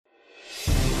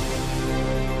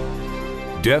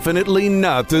Definitely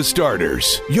not the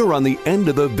starters. You're on the End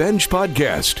of the Bench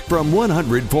podcast from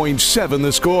 100.7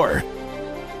 The Score.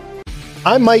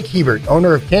 I'm Mike Hebert,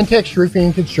 owner of Cantex Roofing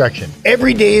and Construction.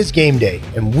 Every day is game day,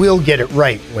 and we'll get it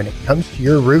right when it comes to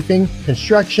your roofing,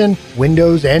 construction,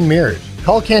 windows, and mirrors.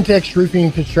 Call Cantex Roofing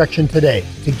and Construction today.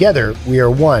 Together, we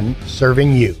are one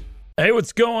serving you. Hey,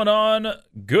 what's going on?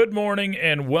 Good morning,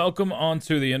 and welcome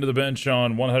onto the End of the Bench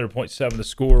on 100.7 The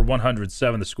Score,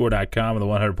 107thescore.com, and the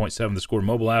 100.7 The Score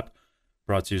mobile app.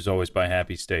 Brought to you as always by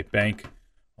Happy State Bank,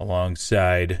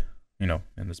 alongside, in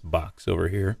this box over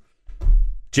here,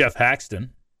 Geoff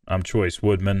Haxton. I'm Chois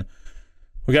Woodman.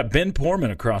 We got Ben Poorman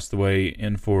across the way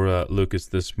in for Lucas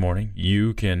this morning.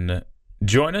 You can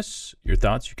join us, your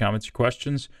thoughts, your comments, your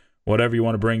questions, whatever you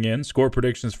want to bring in. Score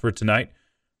predictions for tonight.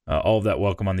 All of that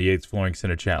welcome on the Yates Flooring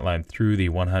Center chat line through the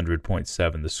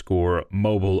 100.7 The Score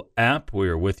mobile app. We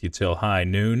are with you till high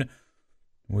noon.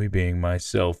 We being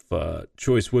myself,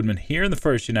 Chois Woodman, here in the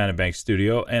First United Bank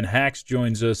studio, and Hax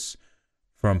joins us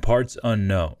from parts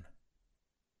unknown.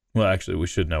 Well, actually, we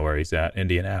should know where he's at,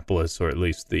 Indianapolis, or at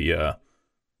least the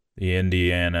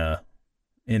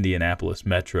Indianapolis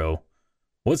metro.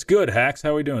 What's good, Hax?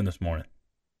 How are we doing this morning?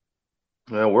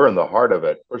 Well, we're in the heart of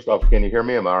it. First off, can you hear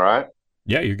me? Am I all right?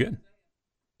 Yeah, you're good.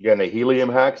 You got any helium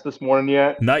hacks this morning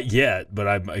yet? Not yet, but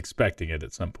I'm expecting it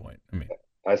at some point.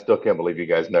 I still can't believe you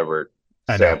guys never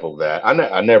sampled that.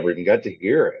 I never even got to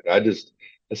hear it.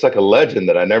 It's like a legend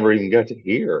that I never even got to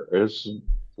hear. It's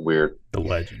weird. The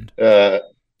legend. I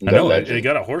know they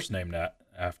got a horse named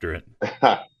after it.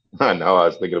 I know. I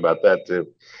was thinking about that too.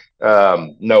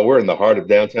 No, we're in the heart of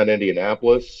downtown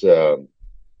Indianapolis, and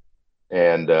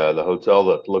the hotel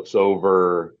that looks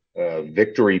over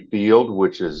Victory Field,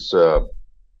 which is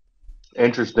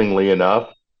interestingly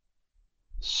enough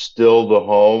still the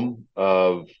home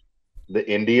of the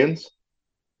Indians.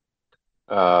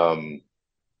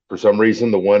 For some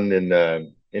reason, the one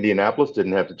in Indianapolis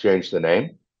didn't have to change the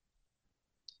name.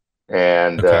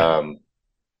 And okay.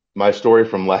 My story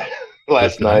from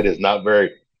last night is not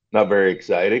very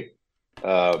exciting.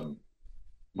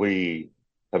 We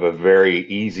have a very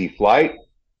easy flight.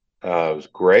 It was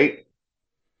great.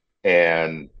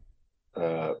 And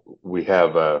we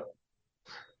have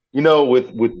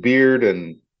with Beard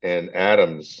and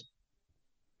Adams,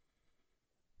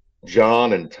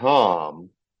 John and Tom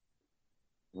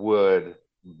would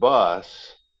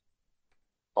bus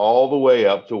all the way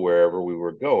up to wherever we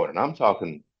were going. And I'm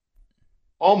talking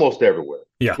almost everywhere.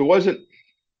 Yeah. It wasn't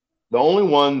the only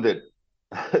one that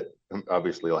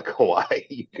obviously like Hawaii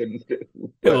you couldn't do.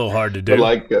 A little hard to do.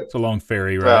 It's a long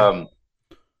ferry ride.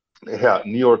 Yeah,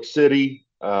 New York City,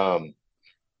 they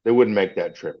wouldn't make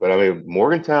that trip. But I mean,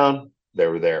 Morgantown, they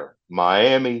were there.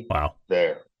 Miami, wow,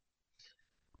 there.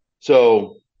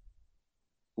 So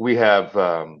we have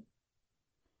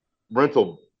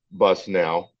rental bus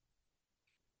now.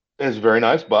 It's a very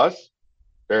nice bus.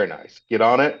 Very nice. Get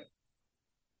on it.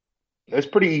 It's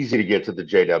pretty easy to get to the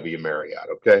JW Marriott,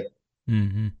 okay?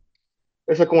 Mm-hmm.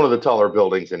 It's like one of the taller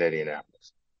buildings in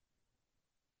Indianapolis.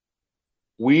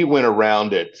 We went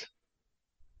around it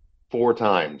 4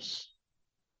 times.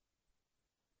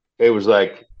 It was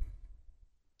like,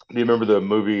 do you remember the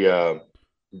movie,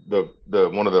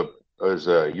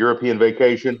 European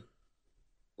Vacation?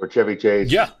 Where Chevy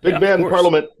Chase, Big Ben,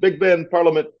 Parliament, Big Ben,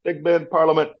 Parliament, Big Ben,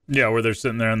 Parliament. Yeah, where they're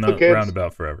sitting there in the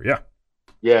roundabout forever. Yeah.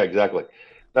 Yeah, exactly.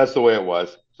 That's the way it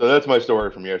was. So that's my story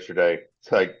from yesterday.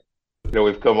 It's like,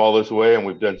 we've come all this way and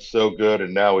we've done so good,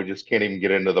 and now we just can't even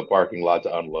get into the parking lot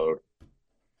to unload.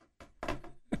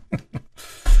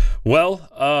 Well,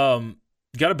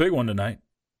 got a big one tonight.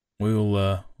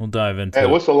 We'll dive into it. Hey,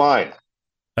 what's the line?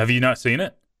 Have you not seen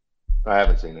it? I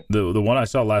haven't seen it. The one I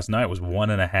saw last night was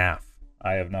 1.5.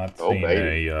 I have not seen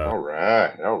all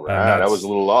right. That was a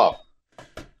little off.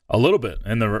 A little bit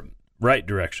in the right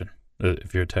direction,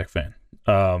 if you're a Tech fan.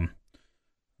 I'm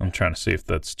trying to see if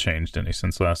that's changed any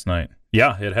since last night.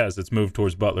 Yeah, it has. It's moved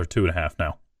towards Butler 2.5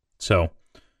 now. So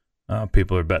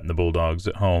people are betting the Bulldogs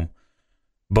at home.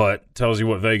 But tells you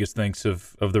what Vegas thinks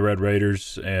of the Red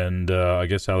Raiders and I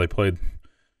guess how they played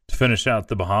to finish out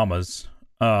the Bahamas.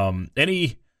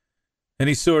 Any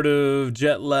sort of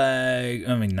jet lag?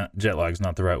 I mean, jet lag's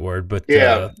not the right word, but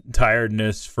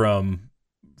tiredness from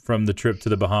the trip to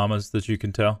the Bahamas that you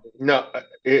can tell? No,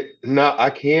 I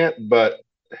can't. But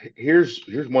here's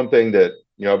one thing that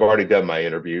I've already done my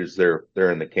interviews. They're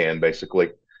in the can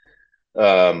basically.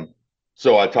 So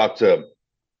I talked to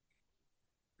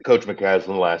Coach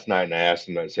McCaslin last night and I asked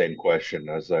him that same question.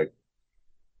 I was like,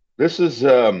 "This is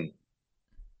a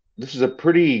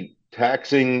pretty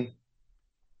taxing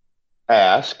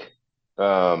ask.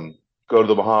 Go to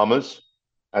the Bahamas.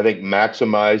 I think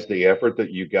maximize the effort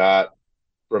that you got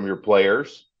from your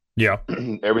players. Yeah.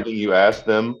 Everything you asked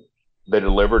them, they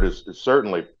delivered is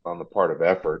certainly on the part of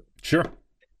effort. Sure.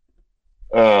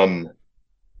 And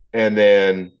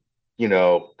then,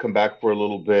 come back for a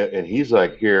little bit. And he's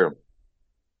like, here,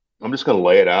 I'm just going to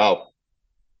lay it out.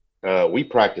 We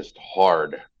practiced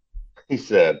hard. He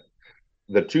said,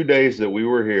 the 2 days that we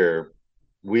were here,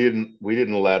 we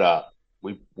didn't let up.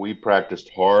 We practiced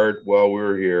hard while we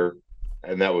were here,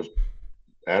 and that was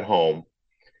at home.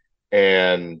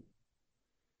 And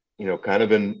kind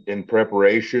of in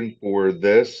preparation for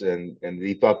this, and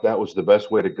he thought that was the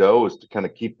best way to go, is to kind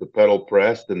of keep the pedal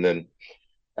pressed, and then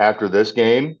after this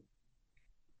game,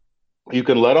 you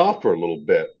can let off for a little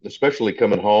bit, especially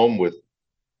coming home with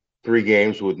 3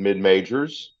 games with mid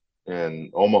majors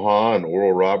and Omaha and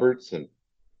Oral Roberts, and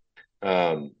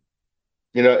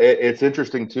it's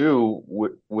interesting too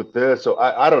with this. So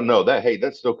I don't know that. Hey,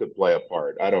 that still could play a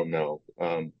part. I don't know.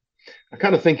 I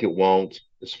kind of think it won't,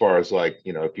 as far as like,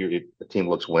 if the team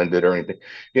looks winded or anything,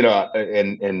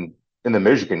 and in the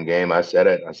Michigan game, I said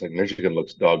it. I said Michigan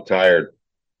looks dog tired,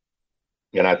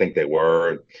 and I think they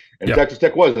were, and Yep. Texas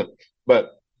Tech wasn't.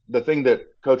 But the thing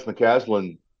that Coach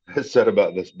McCaslin has said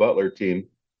about this Butler team,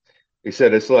 he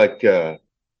said it's like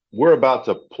we're about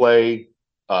to play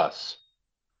us.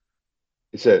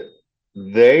 He said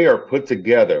they are put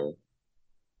together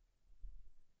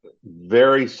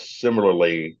very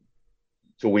similarly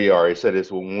to we are. He said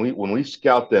it's when we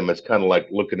scout them, it's kind of like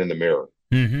looking in the mirror.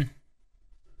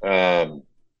 Mm-hmm.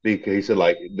 Because he said,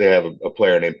 like, they have a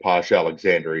player named Posh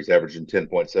Alexander. He's averaging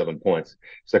 10.7 points.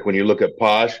 It's like when you look at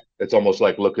Posh, it's almost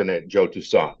like looking at Joe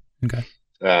Toussaint. Okay.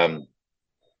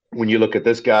 When you look at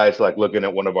this guy, it's like looking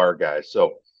at one of our guys.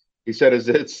 So he said,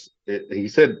 he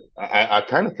said, I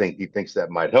kind of think he thinks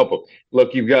that might help him.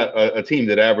 Look, you've got a team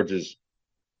that averages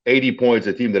 80 points,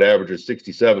 a team that averages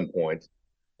 67 points,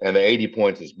 and the 80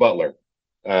 points is Butler.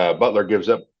 Butler gives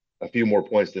up a few more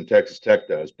points than Texas Tech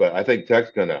does, but I think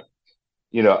Tech's going to,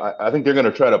 I think they're going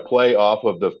to try to play off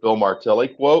of the Phil Martelli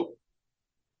quote,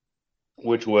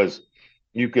 which was,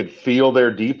 you could feel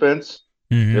their defense.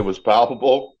 Mm-hmm. It was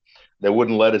palpable. They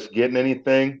wouldn't let us get in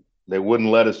anything. They wouldn't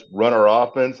let us run our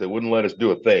offense. They wouldn't let us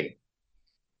do a thing.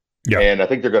 Yeah. And I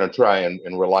think they're going to try and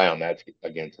rely on that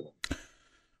against them.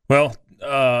 Well,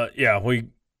 I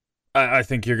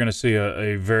think you're going to see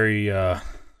a very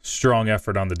strong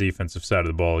effort on the defensive side of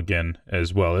the ball again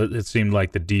as well. It seemed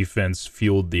like the defense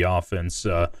fueled the offense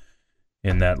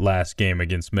in that last game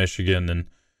against Michigan,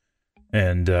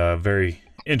 and very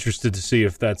interested to see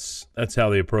if that's how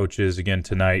the approach is again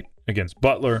tonight against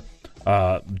Butler.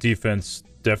 Defense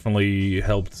definitely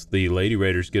helped the Lady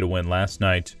Raiders get a win last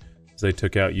night as they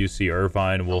took out UC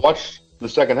Irvine. We'll watch the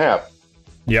second half.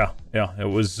 Yeah, it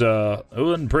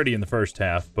wasn't pretty in the first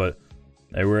half, but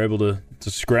they were able to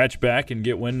scratch back and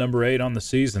get win number 8 on the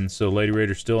season. So Lady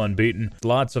Raiders still unbeaten.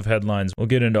 Lots of headlines. We'll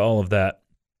get into all of that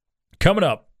coming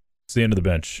up. It's the end of the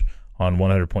bench on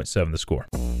 100.7 The Score.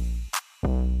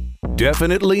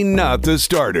 Definitely not the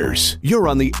starters. You're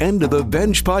on the End of the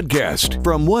Bench podcast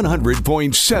from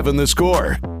 100.7 The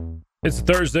Score. It's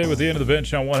Thursday with the End of the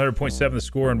Bench on 100.7 The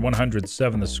Score and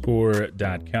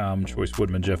 107thescore.com. Chois,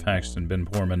 Woodman, Geoff, Haxton, Ben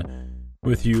Poorman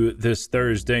with you this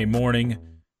Thursday morning.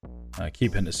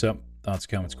 Keep hitting us up. Thoughts,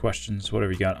 comments, questions,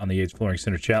 whatever you got on the Yates Flooring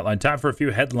Center chat line. Time for a few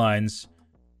headlines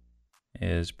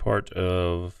as part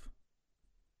of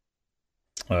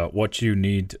what you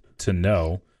need to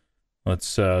know.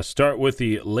 Let's start with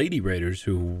the Lady Raiders,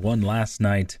 who won last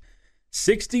night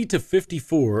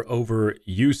 60-54 over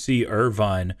UC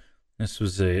Irvine. This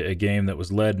was a game that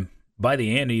was led by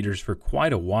the Anteaters for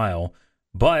quite a while,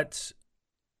 but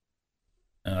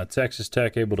Texas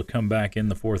Tech able to come back in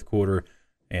the fourth quarter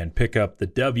and pick up the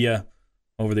W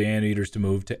over the Anteaters to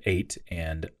move to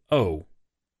 8-0.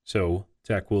 So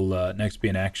Tech will next be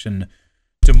in action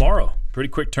tomorrow. Pretty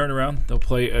quick turnaround. They'll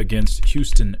play against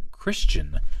Houston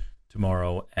Christian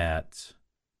tomorrow at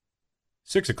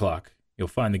 6 o'clock. You'll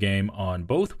find the game on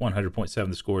both 100.7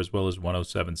 The Score as well as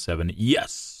 107.7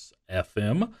 Yes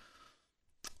FM.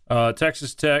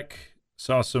 Texas Tech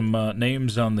saw some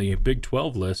names on the Big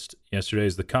 12 list yesterday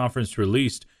as the conference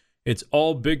released. It's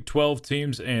all Big 12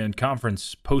 teams and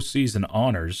conference postseason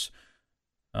honors.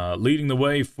 Leading the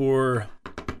way for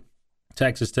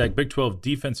Texas Tech, Big 12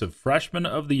 Defensive Freshman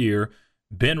of the Year,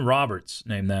 Ben Roberts,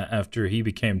 named that after he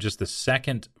became just the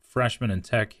second freshman in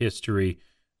Tech history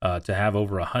to have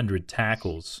over 100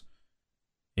 tackles.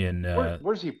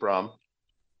 Where's he from?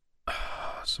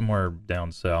 Somewhere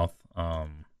down south.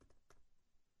 Man,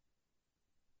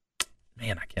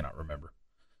 I cannot remember.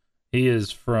 He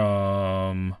is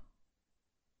from...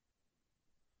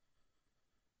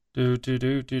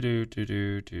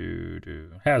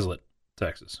 Hazlitt,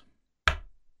 Texas.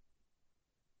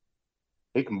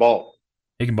 He can ball.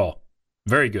 He can ball.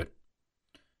 Very good.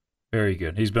 Very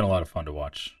good. He's been a lot of fun to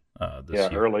watch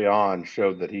this year. Early on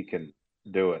showed that he can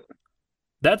do it.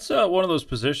 That's one of those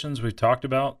positions we've talked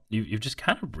about. You've just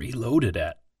kind of reloaded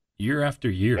at year after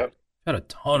year. Yep. Got a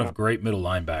ton of great middle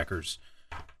linebackers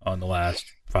on the last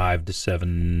 5 to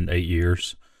 7, 8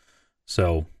 years.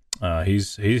 So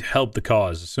he's helped the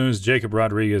cause. As soon as Jacob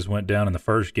Rodriguez went down in the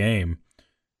first game,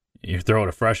 you're throwing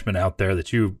a freshman out there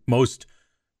that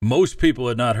most people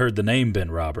had not heard the name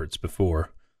Ben Roberts before,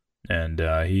 and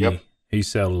he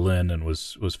settled in and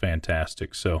was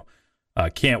fantastic. So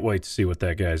can't wait to see what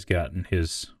that guy's got in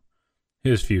his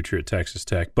future at Texas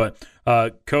Tech. But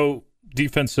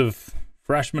co-defensive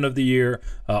freshman of the year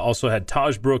also had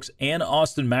Tahj Brooks and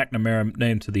Austin McNamara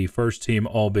named to the first team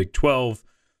All Big 12,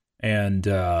 and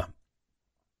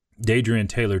Dadrion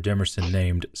Taylor-Demerson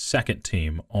named second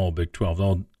team All Big 12.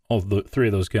 All the three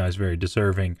of those guys very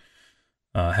deserving.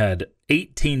 Had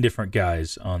 18 different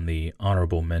guys on the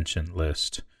honorable mention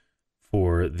list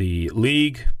for the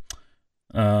league.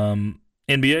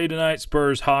 NBA tonight,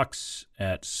 Spurs Hawks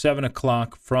at 7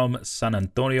 o'clock from San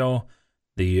Antonio.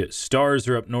 The Stars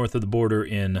are up north of the border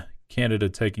in Canada,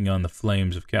 taking on the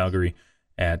Flames of Calgary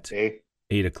at 8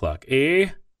 o'clock.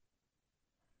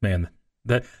 Man,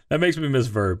 that makes me miss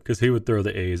Verb because he would throw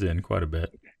the A's in quite a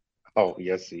bit. Oh,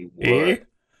 yes, he would.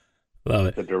 Love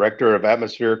it. The Director of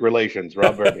Atmospheric Relations,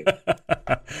 Rob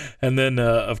Verby. And then,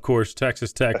 of course,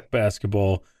 Texas Tech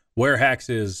basketball, where Hax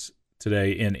is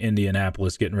today in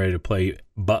Indianapolis, getting ready to play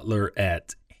Butler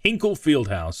at Hinkle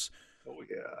Fieldhouse. Oh,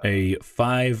 yeah. A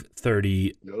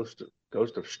 5:30.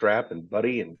 Ghost of Strap and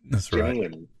Buddy and That's Jimmy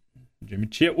right. and Jimmy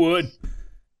Chitwood.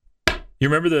 You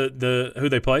remember the who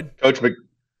they played?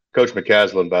 Coach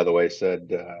McCaslin, by the way,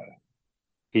 said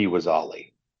he was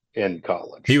Ollie in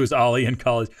college. He was Ollie in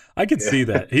college. I could see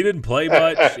that. He didn't play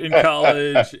much in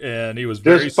college, and he was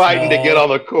very just fighting small, to get on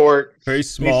the court. Very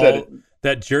small.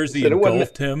 That jersey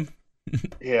engulfed him.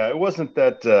 Yeah, it wasn't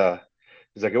that.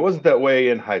 He's like, it wasn't that way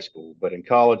in high school, but in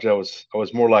college, I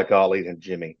was more like Ollie than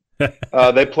Jimmy.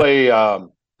 They play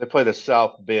the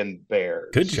South Bend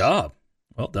Bears. Good job.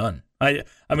 Well done. I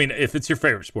mean, if it's your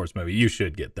favorite sports movie, you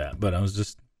should get that. But I was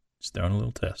just throwing a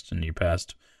little test, and you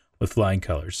passed with flying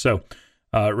colors. So,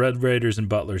 Red Raiders and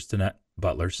Butlers tonight.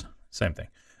 Butlers, same thing.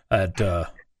 At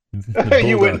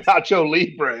you went Nacho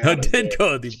Libre. I did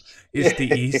go. It's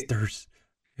the Easters.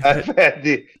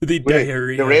 The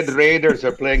diarrhea. The Red Raiders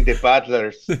are playing the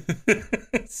Butlers.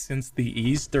 Since the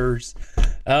Easters.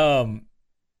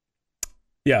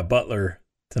 Yeah, Butler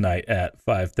tonight at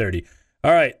 5:30.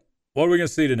 All right, what are we going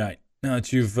to see tonight? Now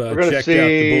that you've checked out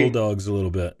the Bulldogs a little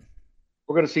bit.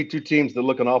 We're going to see two teams that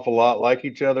look an awful lot like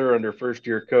each other under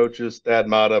first-year coaches. Thad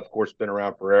Matta, of course, been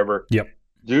around forever. Yep.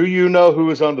 Do you know who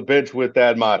is on the bench with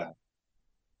Thad Matta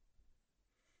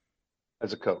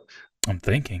as a coach? I'm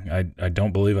thinking. I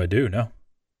don't believe I do, no.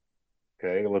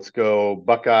 Okay, let's go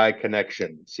Buckeye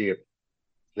Connection. See if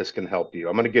this can help you.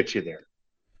 I'm going to get you there.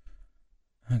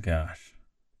 Oh, gosh.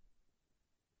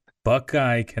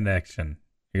 Buckeye Connection.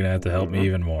 You're going to have to help me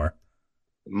even more.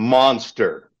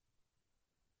 Monster.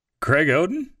 Greg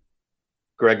Oden?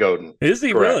 Greg Oden. Is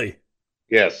he Correct. really?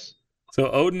 Yes. So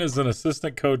Oden is an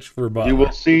assistant coach for Butler. You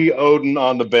will see Oden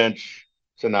on the bench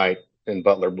tonight in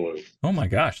Butler Blue. Oh, my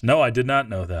gosh. No, I did not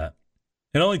know that.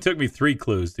 It only took me 3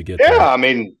 clues to get there. Yeah, I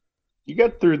mean, you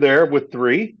got through there with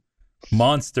 3.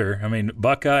 Monster. I mean,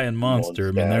 Buckeye and Monster.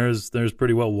 I mean, there's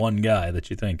pretty well one guy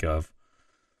that you think of.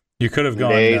 You could have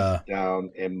gone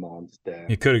down in Monster.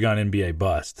 You could have gone NBA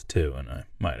bust too, and I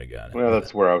might have got it. Well,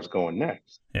 that's where I was going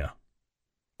next. Yeah,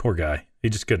 poor guy. He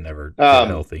just could never get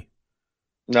healthy.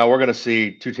 Now we're going to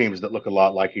see two teams that look a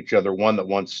lot like each other. One that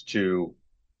wants to.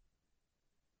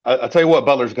 I'll tell you what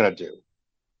Butler's going to do.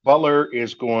 Butler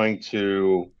is going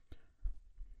to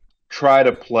try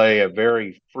to play a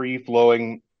very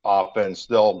free-flowing offense.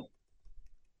 They'll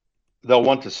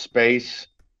want to space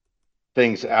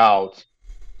things out.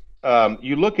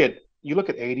 You look at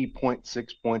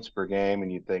 80.6 points per game,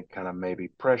 and you think kind of maybe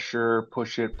pressure,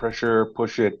 push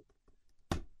it.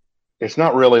 It's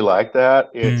not really like that.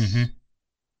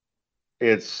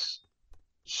 It's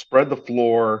spread the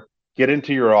floor, get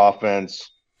into your offense.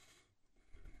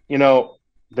 You know,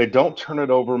 they don't turn it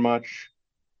over much.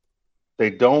 They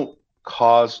don't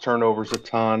cause turnovers a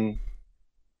ton.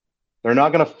 They're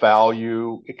not going to foul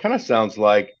you. It kind of sounds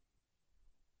like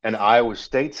an Iowa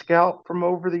State scout from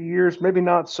over the years. Maybe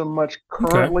not so much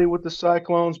currently with the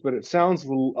Cyclones, but it sounds a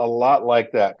lot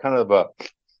like that. Kind of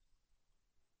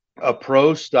a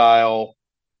pro style.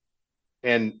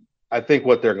 And I think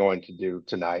what they're going to do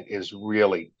tonight is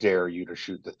really dare you to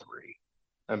shoot the three.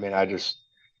 I mean,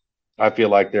 I feel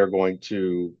like they're going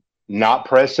to not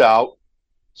press out.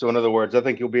 So in other words, I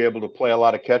think you'll be able to play a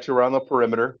lot of catch around the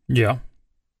perimeter. Yeah.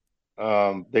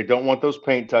 They don't want those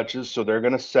paint touches, so they're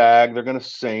going to sag, they're going to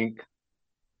sink,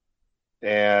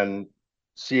 and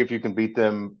see if you can beat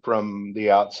them from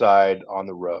the outside on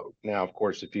the road. Now, of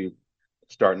course, if you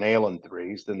start nailing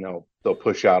threes, then they'll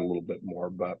push out a little bit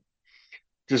more. But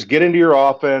just get into your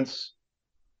offense,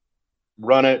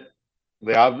 run it.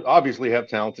 They obviously have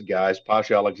talented guys. Posh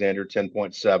Alexander,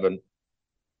 10.7.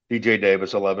 DJ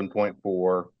Davis,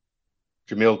 11.4.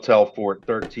 Jamil Telfort,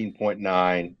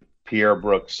 13.9. Pierre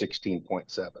Brooks, 16.7.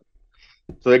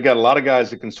 So they've got a lot of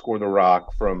guys that can score the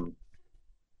rock from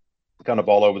kind of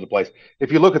all over the place.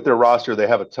 If you look at their roster, they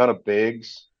have a ton of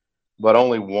bigs, but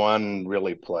only one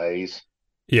really plays.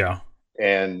 Yeah.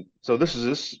 And so this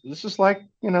is like,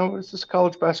 this is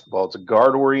college basketball. It's a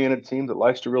guard-oriented team that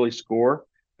likes to really score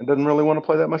and doesn't really want to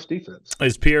play that much defense.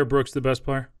 Is Pierre Brooks the best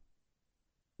player?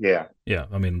 Yeah. Yeah.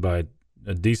 I mean, by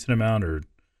a decent amount, or?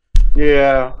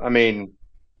 Yeah. I mean,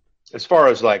 as far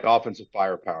as like offensive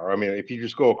firepower, I mean, if you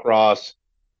just go across,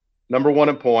 number one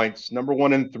in points, number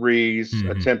one in threes,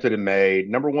 attempted and made,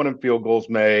 number one in field goals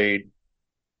made,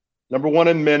 number one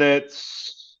in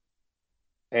minutes,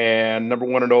 and number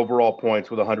one in overall points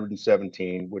with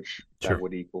 117, which that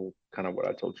would equal kind of what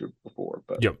I told you before.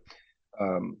 But yep.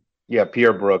 Yeah,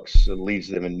 Pierre Brooks leads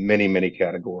them in many, many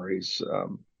categories.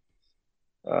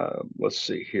 Let's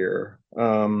see here.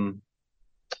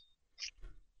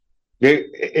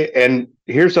 And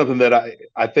here's something that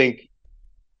I think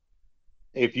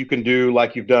if you can do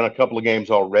like you've done a couple of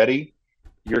games already,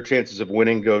 your chances of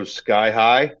winning goes sky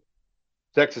high.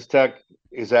 Texas Tech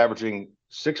is averaging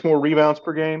 6 more rebounds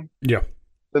per game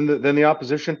than the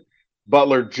opposition.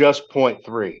 Butler just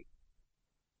 0.3.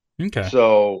 Okay.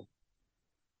 So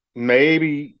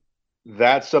maybe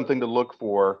that's something to look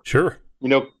for. Sure.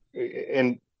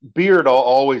 And Beard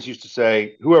always used to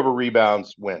say, whoever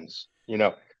rebounds wins.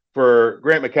 For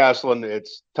Grant McCaslin,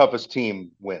 it's toughest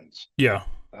team wins. Yeah.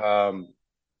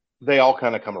 They all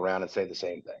kind of come around and say the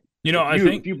same thing. I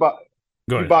think if you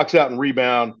box out and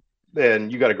rebound,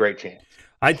 then you got a great chance.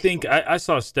 I think I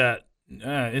saw a stat.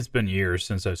 It's been years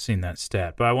since I've seen that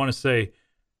stat, but I want to say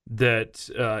that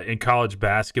in college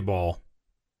basketball,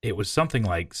 it was something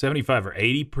like 75 or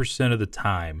 80% of the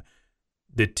time,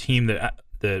 the team that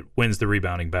wins the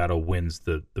rebounding battle wins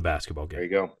the basketball game. There you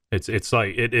go. It's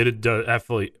like it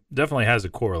definitely has a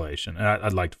correlation, and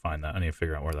I'd like to find that. I need to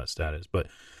figure out where that stat is, but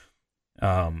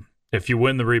if you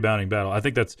win the rebounding battle, I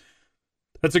think that's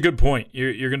a good point.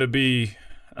 You're going to be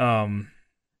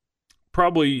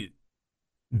probably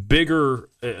bigger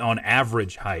on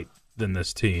average height than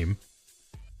this team.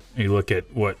 You look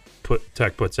at what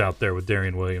Tech puts out there with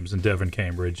Darian Williams and Devin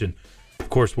Cambridge and, of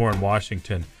course, Warren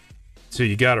Washington. So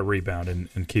you got to rebound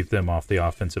and keep them off the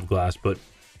offensive glass. But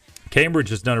Cambridge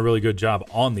has done a really good job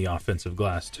on the offensive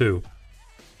glass, too,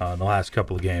 in the last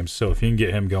couple of games. So if you can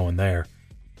get him going there,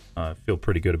 I feel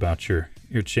pretty good about your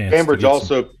chance. Cambridge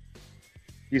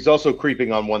he's also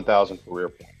creeping on 1,000 career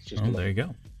points. There you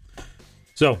go.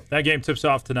 So that game tips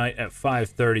off tonight at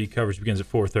 5:30. Coverage begins at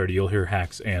 4:30. You'll hear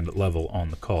Hax and Level on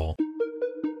the call.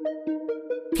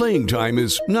 Playing time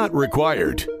is not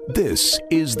required. This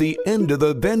is the End of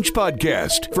the Bench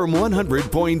podcast from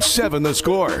 100.7 The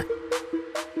Score.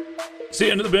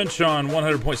 See End of the Bench on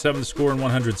 100.7 The Score and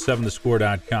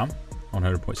 107thescore.com,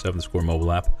 100.7 The Score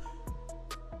mobile app.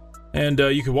 And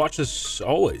you can watch us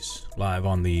always live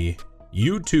on the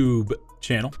YouTube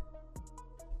channel.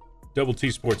 Double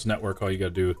T Sports Network. All you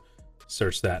got to do,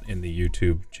 search that in the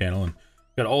YouTube channel. And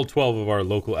got all 12 of our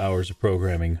local hours of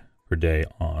programming per day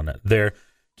on there.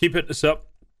 Keep hitting us up.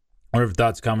 Whatever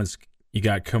thoughts, comments you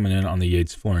got coming in on the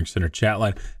Yates Flooring Center chat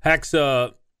line. Hax,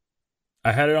 I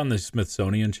had it on the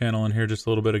Smithsonian channel in here just a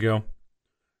little bit ago.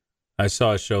 I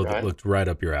saw a show that looked right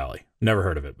up your alley. Never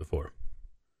heard of it before.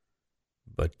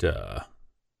 But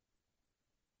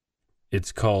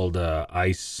it's called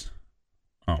Ice.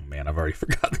 Oh, man, I've already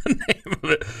forgotten the name of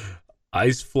it.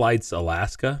 Ice Flights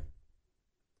Alaska?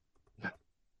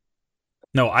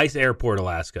 No, Ice Airport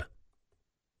Alaska.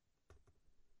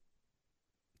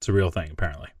 It's a real thing,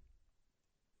 apparently.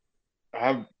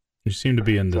 You seem to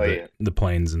be into the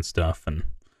planes and stuff and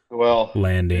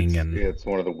landing. It's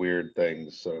one of the weird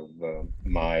things of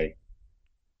my...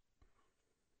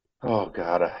 Oh,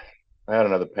 God. I had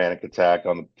another panic attack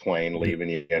on the plane leaving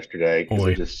yesterday because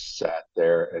I just sat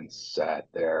there, and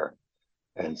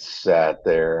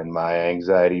my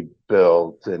anxiety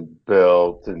built and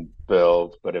built and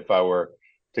built. But if I were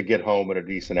to get home at a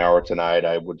decent hour tonight,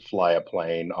 I would fly a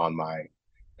plane on my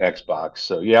Xbox.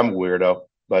 So yeah, I'm a weirdo,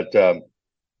 but got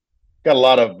a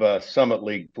lot of Summit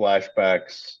League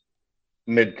flashbacks,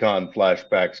 mid-con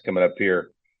flashbacks coming up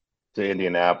here to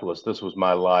Indianapolis. This was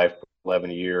my life for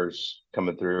 11 years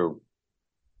coming through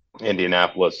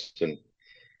Indianapolis and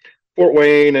Fort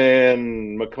Wayne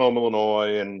and Macomb,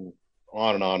 Illinois, and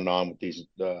on and on and on with these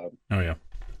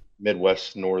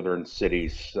Midwest northern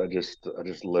cities. I just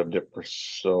lived it for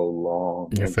so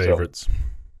long. Your favorites. So,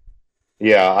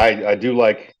 yeah, I do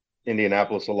like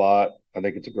Indianapolis a lot. I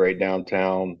think it's a great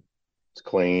downtown. It's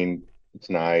clean. It's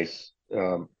nice.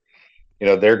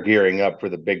 They're gearing up for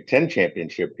the Big Ten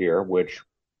championship here, which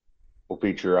will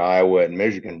feature Iowa and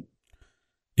Michigan.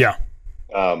 Yeah.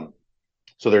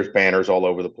 So there's banners all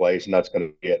over the place, and that's going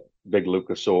to get big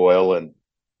Lucas Oil. And,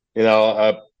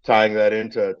 tying that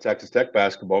into Texas Tech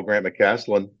basketball, Grant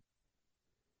McCasland,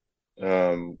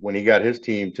 when he got his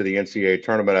team to the NCAA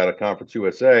tournament out of Conference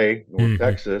USA, North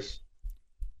Texas,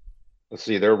 let's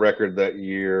see, their record that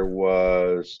year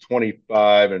was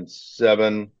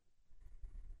 25-7.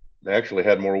 They actually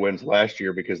had more wins last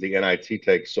year because the NIT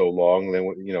takes so long. They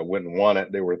went and won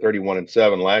it. They were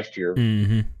 31-7 last year.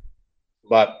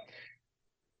 But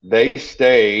they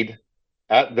stayed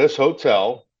at this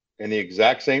hotel in the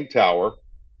exact same tower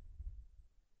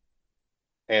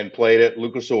and played at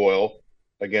Lucas Oil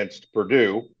against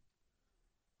Purdue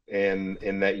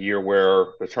in that year where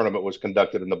the tournament was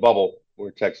conducted in the bubble,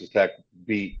 where Texas Tech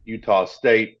beat Utah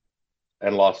State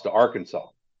and lost to Arkansas.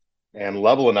 And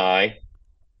Level and I,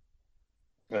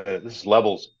 this is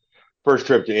Level's first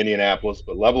trip to Indianapolis,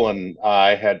 but Level and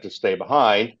I had to stay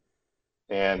behind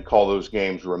and call those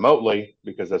games remotely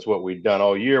because that's what we'd done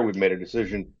all year. We've made a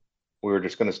decision. We were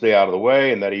just going to stay out of the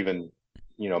way. And that even,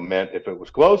 meant if it was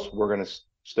close, we're going to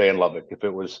stay in Lubbock. If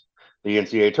it was the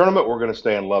NCAA tournament, we're going to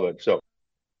stay in Lubbock. So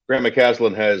Grant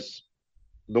McCasland has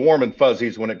the warm and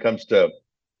fuzzies when it comes to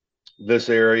this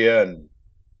area and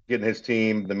getting his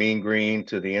team, the Mean Green,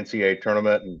 to the NCAA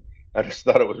tournament. And I just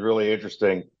thought it was really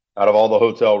interesting. Out of all the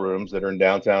hotel rooms that are in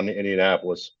downtown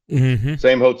Indianapolis,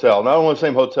 same hotel, not only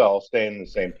same hotel, staying in the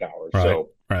same tower.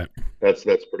 Right. That's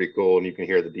pretty cool, and you can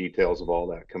hear the details of all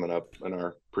that coming up in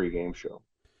our pregame show.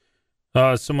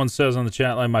 Someone says on the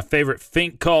chat line, my favorite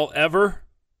Fink call ever.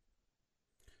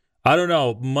 I don't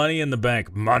know. Money in the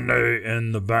bank. Money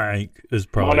in the bank is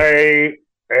probably Money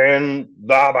in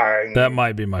the bank. That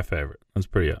might be my favorite. That's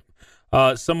pretty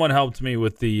up. Someone helped me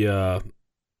with the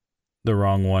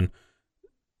wrong one.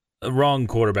 Wrong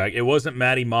quarterback. It wasn't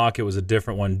Matty Mock. It was a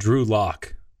different one. Drew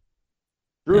Lock.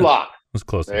 Drew Lock. It was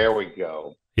close. There we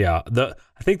go. Yeah. I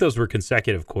think those were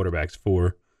consecutive quarterbacks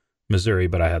for Missouri,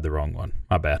 but I had the wrong one.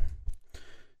 My bad.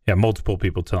 Yeah, multiple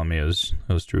people telling me it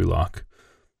was Drew Lock.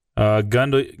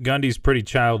 Gundy's pretty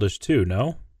childish too,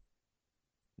 no?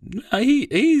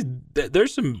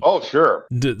 There's some sure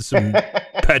some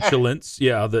petulance,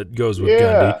 that goes with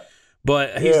Gundy,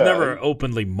 but he's never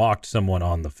openly mocked someone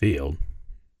on the field.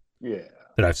 Yeah,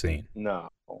 that I've seen.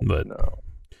 No.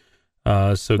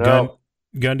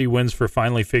 Gundy wins for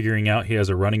finally figuring out he has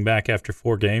a running back after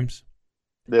 4 games.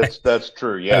 That's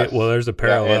true. Yes. Well, there's a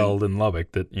parallel in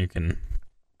Lubbock that you can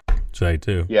say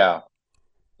too. Yeah.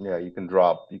 You can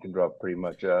drop pretty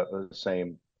much the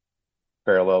same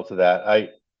parallel to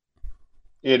that.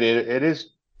 It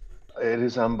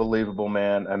is unbelievable,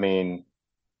 man. I mean,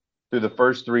 through the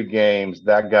first 3 games,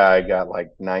 that guy got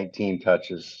like 19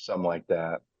 touches, something like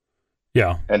that.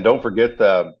 Yeah. And don't forget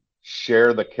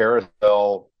share the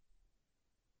carousel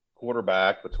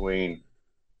quarterback between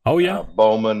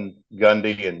Bowman,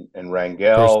 Gundy, and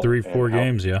Rangel. First 3-4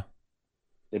 games, yeah.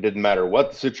 It didn't matter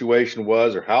what the situation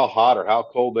was or how hot or how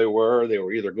cold they were. They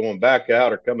were either going back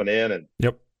out or coming in.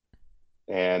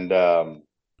 And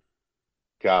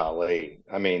golly,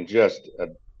 I mean, just a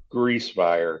grease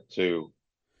fire to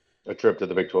a trip to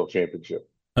the Big 12 championship.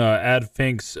 Add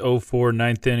Fink's 0-4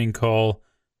 ninth inning call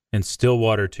in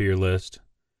Stillwater to your list.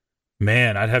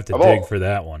 Man, I'd have to dig for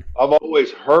that one. I've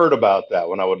always heard about that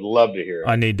one. I would love to hear it.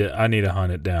 I need to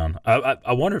hunt it down.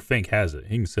 I wonder if Fink has it.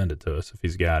 He can send it to us if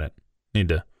he's got it. Need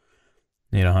to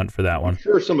hunt for that one. I'm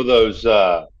sure some of those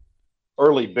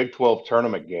early Big 12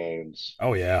 tournament games.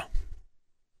 Oh yeah,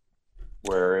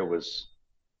 where it was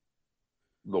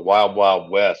the wild, wild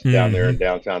west down there in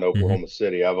downtown Oklahoma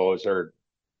City. I've always heard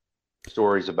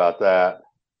stories about that.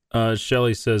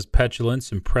 Shelley says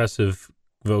petulance, impressive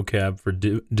vocab for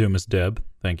Dumas Deb.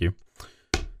 Thank you.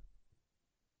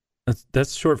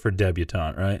 That's short for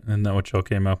debutante, right? Isn't that what y'all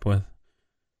came up with?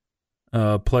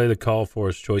 Play the call for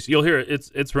us, Choice. You'll hear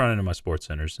it. It's running in my sports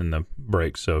centers in the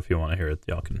break. So if you want to hear it,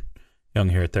 y'all can Young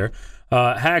hear it there.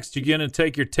 Hax, you going to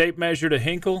take your tape measure to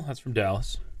Hinkle? That's from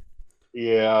Dallas.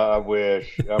 Yeah, I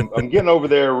wish. I'm getting over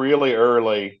there really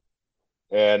early,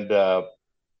 and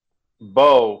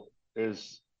Bo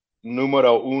is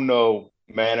numero uno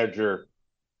manager.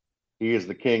 He is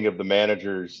the king of the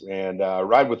managers, and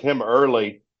ride with him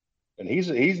early. And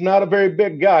he's not a very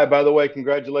big guy, by the way.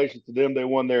 Congratulations to them. They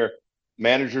won their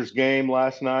managers game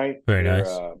last night. Very nice.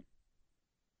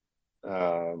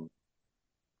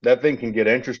 That thing can get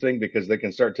interesting because they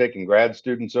can start taking grad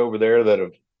students over there that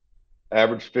have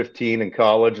averaged 15 in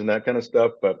college and that kind of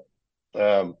stuff. But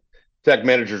Tech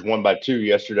managers won by 2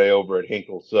 yesterday over at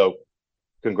Hinkle. So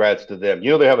congrats to them.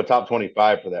 They have a top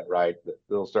 25 for that, right?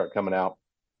 They'll start coming out.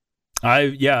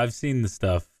 I've seen the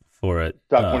stuff for it.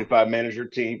 Top 25 manager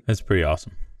team. That's pretty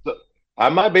awesome. So I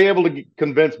might be able to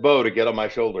convince Bo to get on my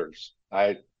shoulders.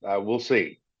 I will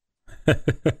see.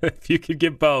 If you could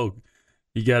get Bo,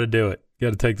 you got to do it. You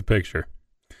got to take the picture.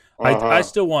 I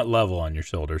still want Level on your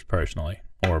shoulders personally,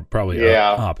 or probably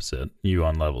opposite, you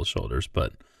on Level's shoulders,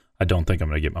 but I don't think I'm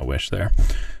going to get my wish there.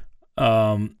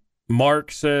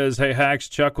 Mark says, hey, Hax,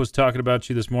 Chuck was talking about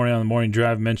you this morning on the morning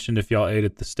drive, mentioned if y'all ate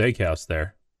at the steakhouse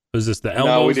there. Was this the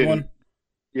Elmo's one?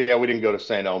 Yeah, we didn't go to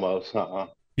St. Elmo's.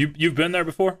 You've been there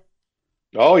before?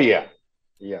 Oh, yeah.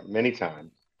 Yeah, many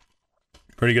times.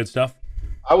 Pretty good stuff?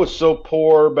 I was so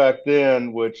poor back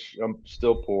then, which I'm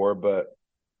still poor, but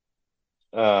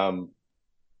I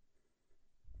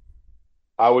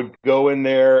would go in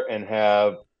there and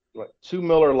have like 2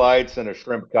 Miller Lights and a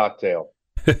shrimp cocktail.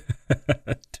 2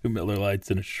 Miller Lights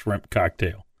and a shrimp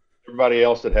cocktail. Everybody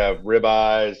else would have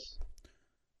ribeyes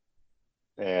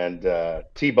and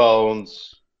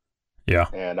T-bones. Yeah.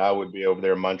 And I would be over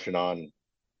there munching on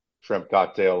shrimp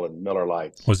cocktail and Miller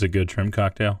Lights. Was it a good shrimp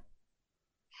cocktail?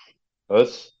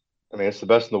 It's the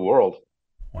best in the world.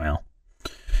 Wow.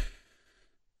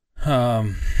 All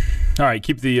right,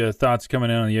 keep the thoughts coming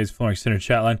in on the Yates Flooring Center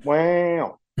chat line.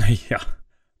 Wow. Yeah.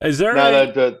 Is there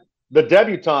the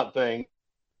debutante thing?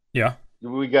 Yeah.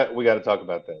 We got to talk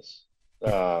about this.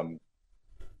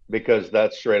 Because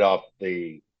that's straight off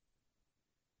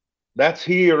that's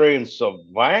here in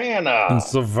Savannah. In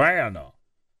Savannah.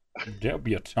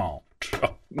 Debutante.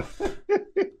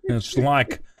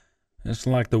 It's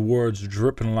like the words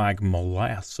dripping like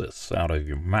molasses out of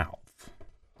your mouth.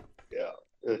 Yeah.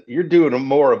 You're doing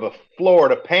more of a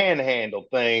Florida panhandle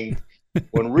thing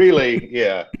when really,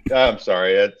 yeah. I'm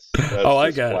sorry. That's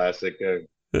I got classic. I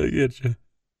get you.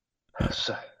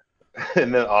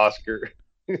 And then Oscar.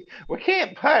 We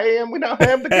can't pay him. We don't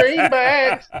have the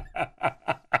greenbacks.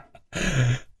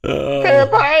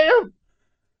 Can't pay him.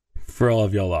 For all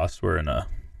of y'all lost, we're in a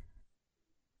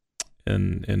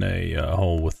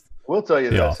hole with. We'll tell you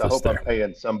this. I hope I'm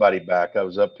paying somebody back. I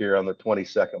was up here on the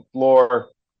 22nd floor,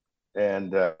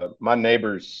 and my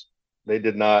neighbors, they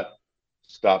did not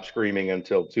stop screaming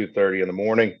until 2:30 in the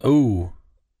morning. Ooh.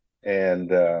 And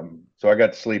so I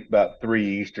got to sleep about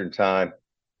 3 Eastern time.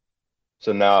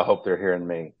 So now I hope they're hearing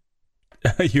me.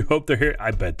 You hope they're hearing?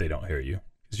 I bet they don't hear you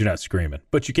because you're not screaming.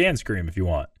 But you can scream if you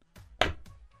want.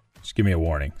 Just give me a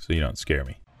warning so you don't scare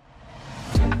me.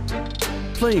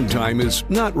 Playing time is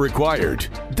not required.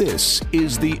 This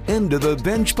is the End of the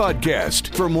Bench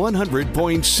podcast from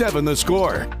 100.7 The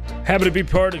Score. Happy to be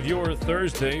part of your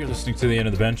Thursday. You're listening to the End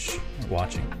of the Bench,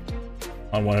 watching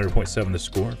on 100.7 The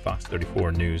Score, Fox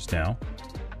 34 News now,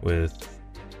 with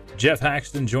Geoff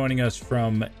Haxton joining us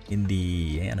from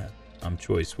Indiana. I'm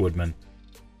Chois Woodman.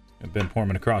 Ben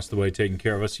Portman across the way taking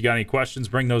care of us. You got any questions?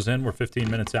 Bring those in. We're 15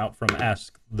 minutes out from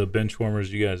Ask The Benchwarmers.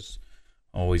 You guys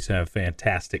always have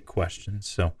fantastic questions,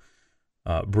 so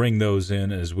bring those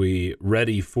in as we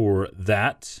ready for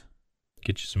that.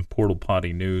 Get you some portal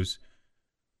potty news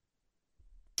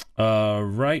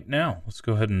right now. Let's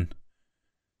go ahead and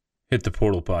hit the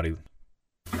portal potty.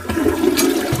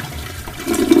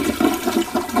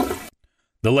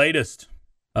 The latest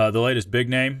big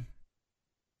name.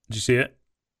 Did you see it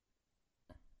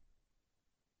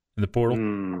in the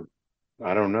portal?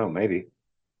 I don't know. Maybe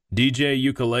DJ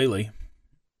Ukulele.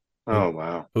 Oh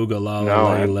wow.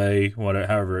 Ugalele, whatever,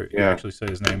 however you actually say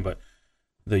his name, but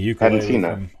the ukulele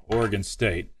from Oregon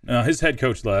State. His head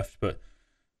coach left, but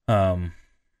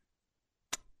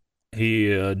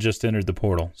he just entered the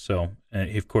portal. So,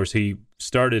 of course, he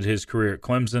started his career at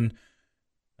Clemson.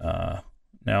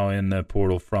 Now in the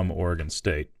portal from Oregon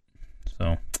State.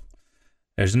 So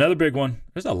there's another big one.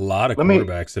 There's a lot of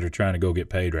quarterbacks that are trying to go get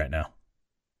paid right now.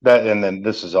 And then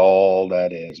this is all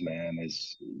that is, man.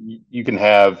 Is you can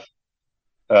have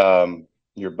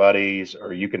your buddies,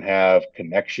 or you can have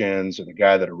connections, or the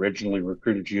guy that originally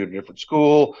recruited you at a different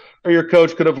school, or your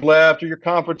coach could have left, or your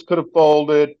conference could have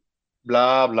folded.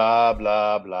 blah, blah,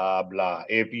 blah, blah, blah.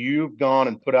 If you've gone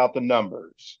and put out the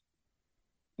numbers,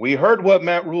 we heard what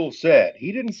Matt Rule said.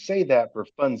 He didn't say that for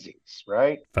funsies,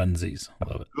 right? Funsies. I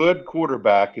love it. Good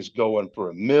quarterback is going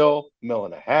for $1.5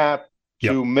 million,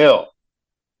 Yep. $2 million.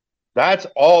 That's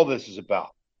all this is about.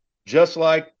 Just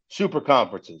like super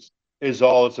conferences is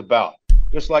all it's about.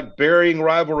 Just like burying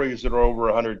rivalries that are over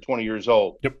 120 years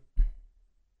old. Yep.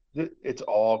 It's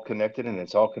all connected, and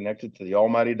it's all connected to the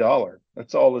almighty dollar.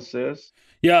 That's all this is.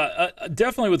 Yeah,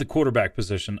 definitely with the quarterback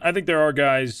position. I think there are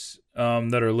guys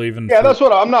that are leaving. Yeah, that's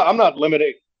what I'm not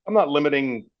limiting. I'm not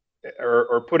limiting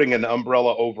or putting an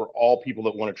umbrella over all people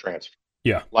that want to transfer.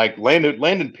 Yeah, like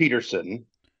Landon Peterson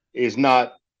is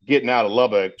not getting out of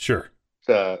Lubbock sure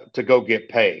to go get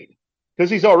paid because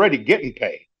he's already getting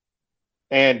paid,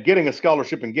 and getting a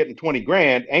scholarship and getting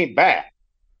 $20,000 ain't bad.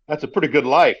 That's a pretty good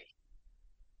life.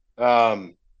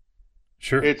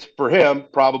 Sure. It's for him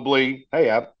probably.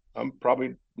 Hey, I'm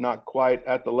probably not quite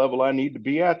at the level I need to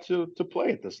be at to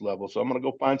play at this level, so I'm going to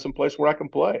go find some place where I can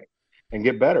play and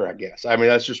get better. I guess. I mean,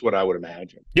 that's just what I would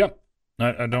imagine. Yep,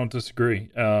 I don't disagree.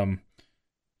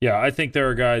 Yeah, I think there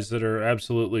are guys that are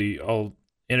absolutely all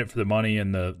in it for the money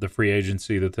and the free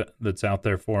agency that's out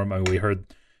there for them. I mean, we heard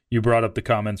you brought up the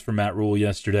comments from Matt Rule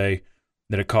yesterday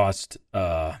that it cost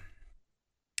 $1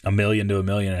 million to $1.5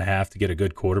 million to get a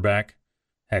good quarterback.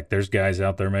 Heck, there's guys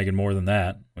out there making more than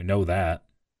that. We know that,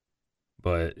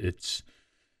 but it's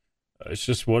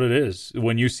just what it is.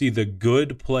 When you see the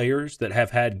good players that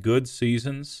have had good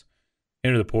seasons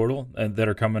into the portal and that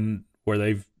are coming where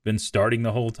they've been starting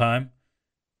the whole time,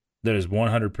 that is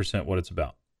 100% what it's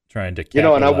about. Trying to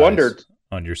capitalize and I wondered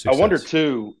on your success. I wonder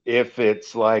too if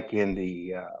it's like in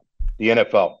the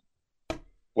NFL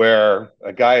where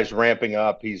a guy is ramping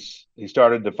up. He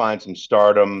started to find some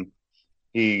stardom.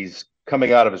 He's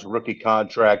coming out of his rookie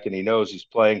contract, and he knows he's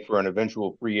playing for an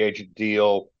eventual free agent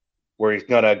deal where he's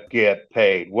going to get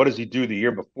paid. What does he do the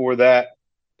year before that?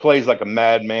 Plays like a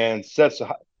madman, sets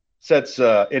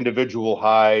individual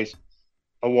highs.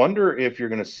 I wonder if you're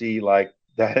going to see like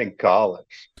that in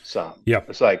college some. Yep.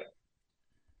 It's like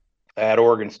at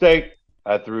Oregon State,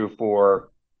 I threw for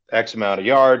X amount of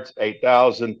yards,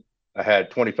 8,000. I had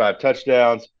 25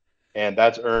 touchdowns, and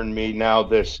that's earned me now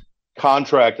this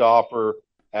contract offer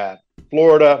at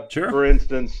Florida, sure, for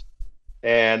instance,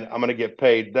 and I'm going to get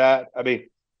paid that. I mean,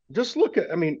 just look at,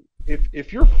 I mean,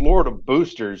 if you're Florida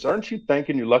boosters, aren't you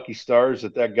thanking your lucky stars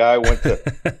that guy went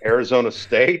to Arizona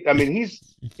State? I mean,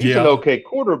 he's an okay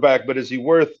quarterback, but is he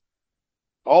worth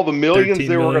all the millions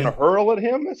they were going to hurl at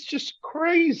him? It's just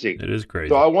crazy. It is crazy.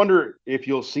 So I wonder if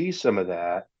you'll see some of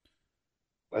that.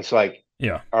 It's like,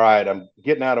 yeah, all right, I'm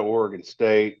getting out of Oregon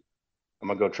State. I'm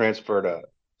going to go transfer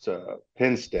to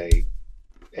Penn State,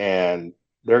 and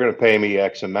they're going to pay me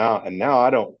X amount. And now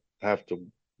I don't have to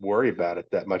worry about it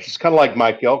that much. It's kind of like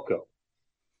Mike Elko.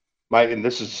 And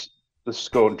this is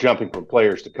jumping from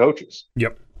players to coaches.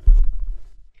 Yep.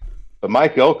 But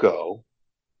Mike Elko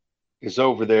is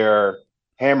over there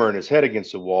hammering his head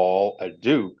against the wall at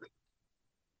Duke,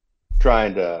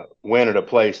 trying to win at a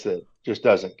place that just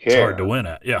doesn't care. It's hard to win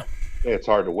at, yeah. It's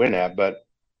hard to win at, but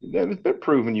it's been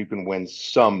proven you can win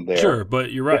some there. Sure,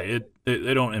 but you're right.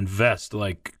 They don't invest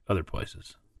like other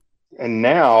places. And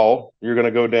now you're going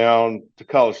to go down to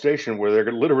College Station where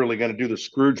they're literally going to do the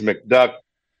Scrooge McDuck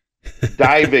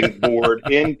diving board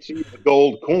into the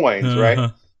gold coins, right?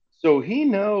 So he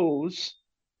knows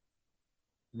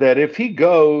that if he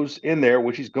goes in there,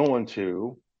 which he's going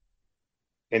to,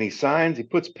 and he signs, he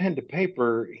puts pen to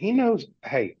paper, he knows,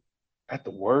 hey, at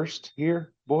the worst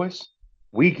here, boys,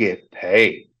 we get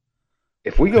paid.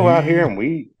 If we go out here and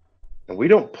we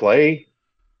don't play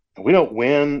and we don't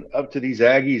win up to these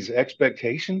Aggies'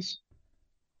 expectations,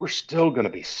 we're still going to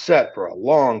be set for a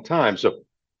long time. So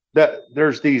that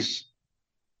there's these,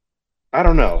 I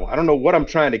don't know what I'm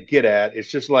trying to get at.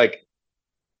 It's just like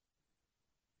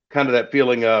kind of that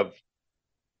feeling of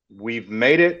we've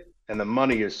made it and the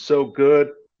money is so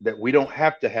good that we don't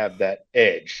have to have that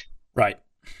edge. Right.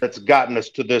 That's gotten us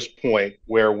to this point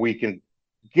where we can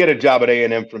get a job at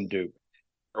A&M from Duke,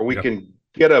 or we can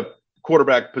get a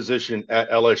quarterback position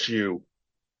at LSU.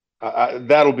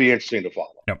 That'll be interesting to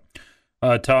follow.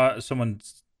 Yep. Someone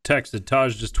texted,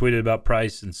 Tahj just tweeted about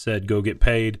Price and said, go get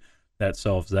paid. That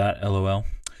solves that, LOL.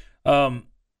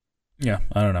 Yeah,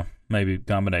 I don't know. Maybe a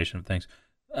combination of things.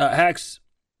 Hax,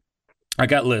 I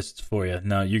got lists for you.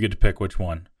 Now you get to pick which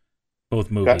one. Both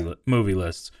movie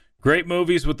lists. Great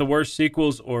movies with the worst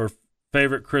sequels or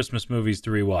favorite Christmas movies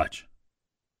to rewatch?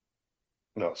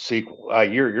 No, sequel.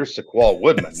 You're Sequel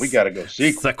Woodman. We got to go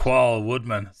sequel. Sequel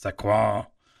Woodman. Sequel.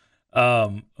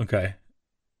 Okay.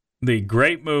 The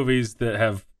great movies that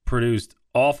have produced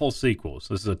awful sequels.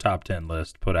 This is a top 10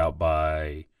 list put out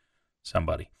by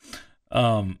somebody.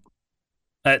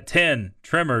 At 10,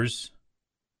 Tremors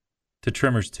to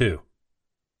Tremors 2.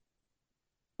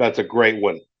 That's a great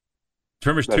one.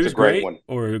 Tremors 2 is great one.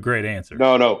 Or a great answer?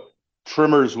 No.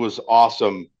 Tremors was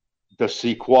awesome. The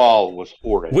sequel was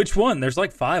horrid. Which one? There's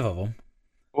like 5 of them.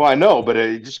 Well, I know, but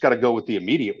you just got to go with the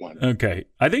immediate one. Okay.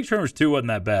 I think Tremors 2 wasn't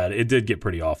that bad. It did get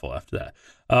pretty awful after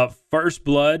that. First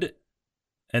Blood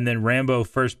and then Rambo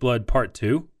First Blood Part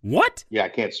 2. What? Yeah, I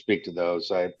can't speak to those.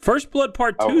 First Blood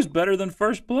Part 2 is better than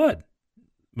First Blood.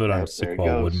 But I'm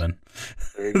Sequel Woodman.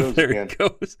 There he goes again. It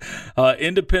goes.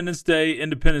 Independence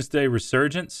Day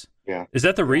Resurgence. Yeah. Is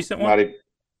that the recent one?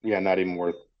 Not even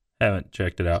worth. Haven't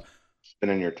checked it out.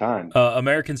 Spending your time.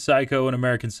 American Psycho and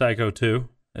American Psycho 2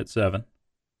 at 7.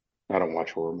 I don't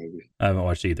watch horror movies. I haven't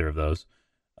watched either of those.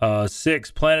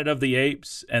 6, Planet of the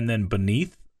Apes, and then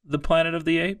Beneath the Planet of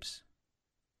the Apes.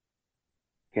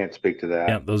 Can't speak to that.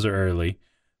 Yeah, those are early.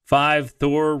 5,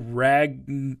 Thor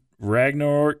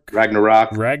Ragnarok.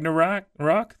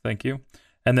 Thank you.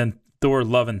 And then Thor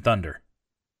Love and Thunder.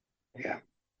 Yeah.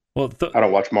 Well, I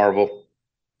don't watch Marvel.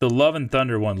 The Love and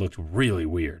Thunder one looked really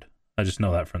weird. I just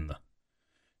know that from the.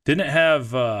 Didn't it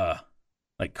have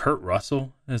like Kurt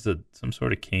Russell as some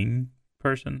sort of king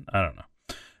person? I don't know.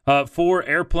 4,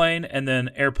 Airplane, and then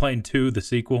Airplane 2, the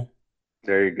sequel.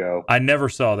 There you go. I never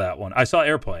saw that one. I saw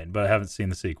Airplane, but I haven't seen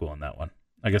the sequel on that one.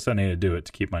 I guess I need to do it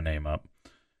to keep my name up.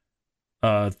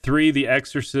 3, The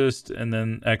Exorcist, and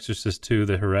then Exorcist 2,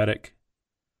 The Heretic.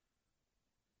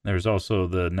 There's also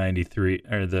the 93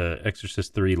 or the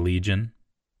Exorcist 3 Legion,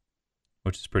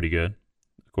 which is pretty good,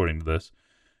 according to this.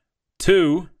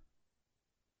 2,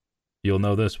 you'll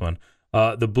know this one,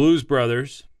 The Blues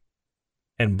Brothers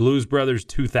and Blues Brothers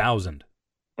 2000.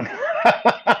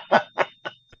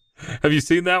 Have you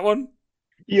seen that one?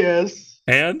 Yes.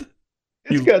 And?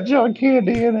 It's got John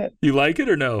Candy in it. You like it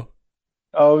or no?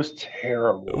 Oh, it was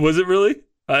terrible. Was it really?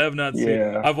 I have not seen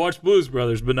it. I've watched Blues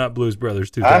Brothers, but not Blues Brothers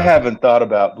 2000. I haven't thought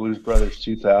about Blues Brothers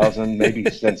 2000,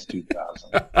 maybe since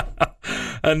 2000.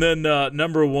 And then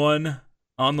number 1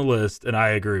 on the list, and I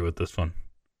agree with this one.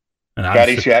 And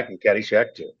Caddyshack and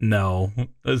Caddyshack 2. No.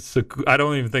 I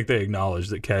don't even think they acknowledge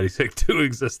that Caddyshack 2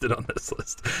 existed on this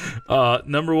list.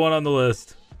 Number 1 on the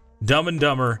list, Dumb and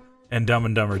Dumber and Dumb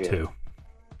and Dumber 2.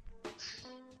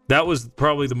 That was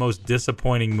probably the most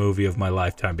disappointing movie of my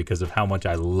lifetime because of how much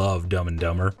I love Dumb and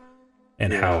Dumber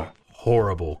and how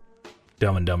horrible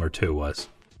Dumb and Dumber 2 was.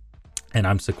 And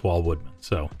I'm Sequel Woodman,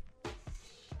 so.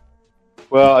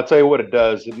 Well, I'll tell you what it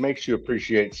does. It makes you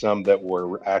appreciate some that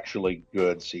were actually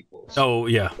good sequels. Oh,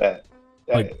 yeah. That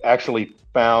actually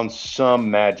found some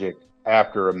magic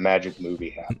after a magic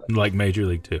movie happened. Like Major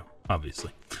League 2,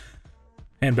 obviously.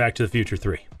 And Back to the Future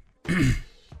 3.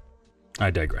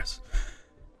 I digress.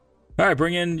 All right,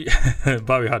 bring in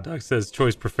Bobby Hot Dog says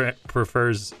Choice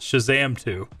prefers Shazam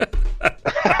 2.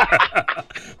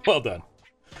 Well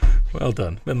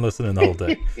done. Been listening the whole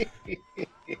day.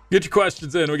 Get your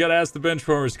questions in. We got to Ask the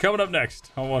Benchwarmers coming up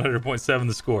next on 100.7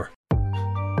 The Score.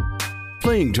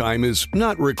 Playing time is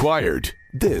not required.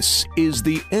 This is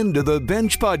the End of the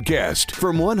Bench podcast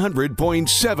from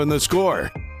 100.7 The Score.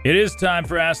 It is time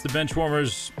for Ask the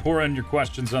Benchwarmers. Pour in your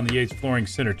questions on the Yates Flooring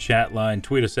Center chat line.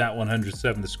 Tweet us at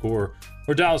 107 The Score.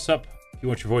 Or dial us up if you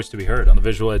want your voice to be heard on the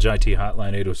Visual Edge IT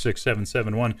hotline,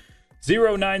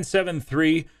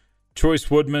 806-771-0973. Choice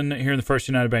Woodman here in the First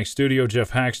United Bank studio. Geoff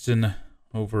Haxton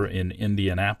over in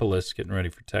Indianapolis getting ready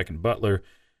for Tech and Butler.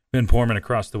 Ben Porman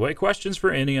across the way. Questions for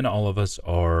any and all of us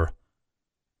are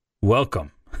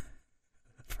welcome.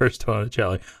 First one on the chat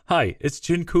line. Hi, it's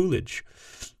Jen Coolidge.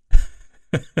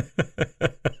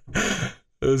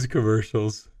 Those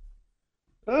commercials.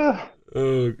 Oh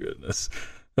goodness.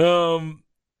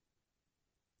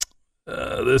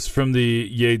 This from the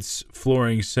Yates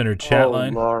Flooring Center chat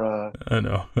line. Laura. I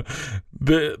know.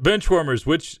 Benchwarmers,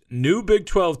 which new Big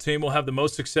 12 team will have the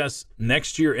most success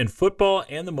next year in football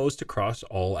and the most across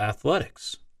all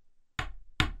athletics?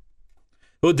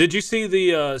 Well, did you see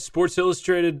the Sports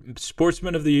Illustrated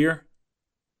Sportsman of the Year?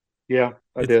 Yeah,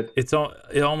 I did. It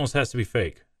almost has to be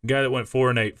fake. The guy that went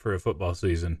 4-8 for a football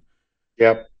season.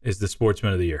 Yep. Is the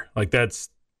Sportsman of the Year. Like that's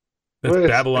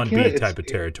Babylon Bee type of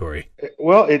territory.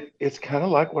 It's kind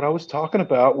of like what I was talking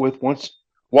about with once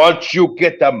you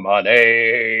get the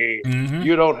money,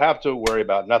 you don't have to worry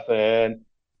about nothing.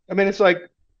 I mean, it's like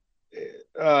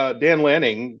Dan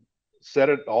Lanning said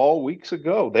it all weeks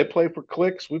ago. They play for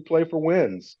clicks. We play for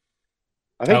wins.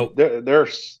 I think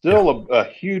there's still a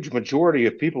huge majority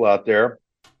of people out there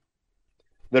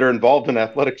that are involved in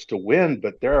athletics to win,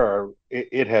 but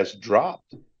it has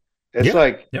dropped. It's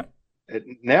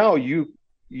now you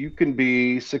can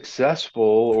be successful,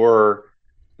 or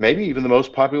maybe even the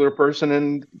most popular person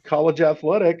in college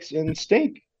athletics, and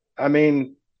stink. I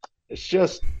mean,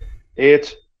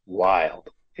 it's wild.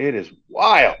 It is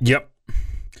wild. Yep.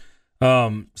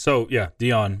 So yeah,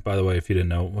 Deion, by the way, if you didn't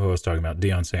know who I was talking about,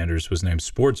 Deion Sanders was named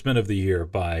Sportsman of the Year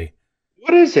by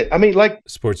What is it? I mean, like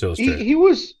Sports Illustrated. he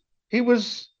was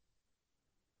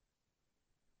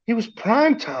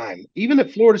prime time. Even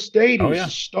at Florida State, he was a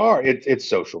star. It's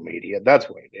social media. That's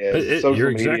what it is. Social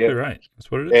you're media. exactly right. That's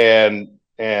what it is.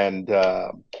 And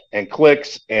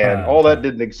clicks and all that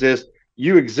didn't exist.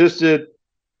 You existed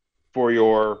for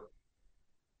your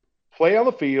play on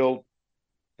the field,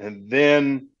 and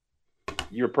then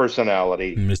your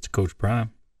personality. Mr. Coach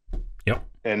Prime. Yep.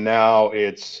 And now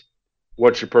it's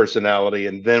what's your personality,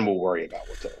 and then we'll worry about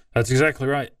what's up. That's exactly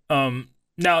right.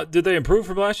 Now, did they improve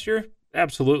from last year?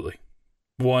 Absolutely.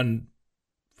 Won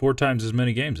 4 times as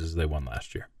many games as they won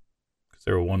last year because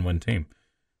they're a 1-win team.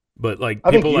 But like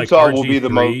I people think like Utah RG3, will be the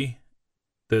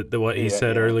most. What he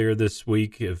said earlier this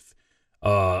week, if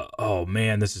oh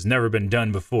man, this has never been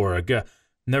done before. I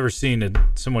never seen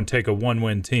someone take a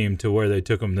 1-win team to where they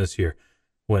took them this year.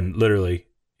 When literally,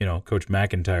 Coach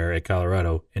McIntyre at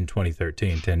Colorado in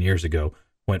 2013, 10 years ago,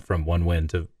 went from 1 win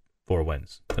to 4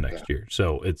 wins the next year.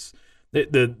 So it's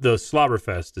the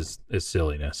slobberfest is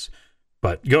silliness.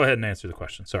 But go ahead and answer the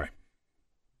question. Sorry.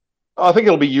 I think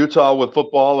it'll be Utah with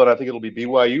football, and I think it'll be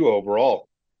BYU overall.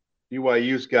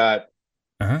 BYU's got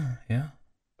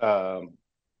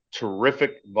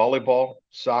terrific volleyball,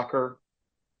 soccer.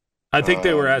 I think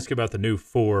they were asking about the new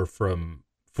 4 for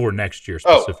next year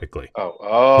specifically. But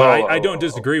I don't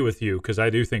disagree with you because I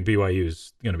do think BYU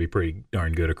is going to be pretty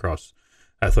darn good across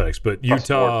athletics. But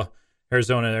Utah,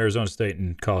 Arizona State,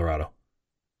 and Colorado.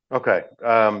 Okay.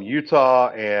 Utah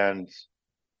and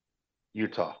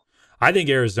Utah. I think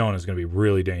Arizona is going to be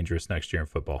really dangerous next year in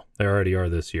football. They already are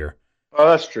this year. Oh,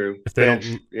 that's true. If they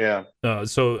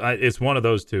so it's one of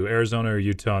those two, Arizona or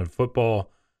Utah in football.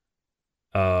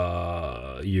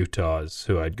 Utah is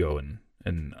who I'd go in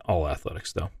all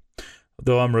athletics, though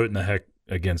I'm rooting the heck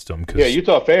against them.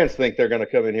 Utah fans think they're going to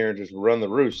come in here and just run the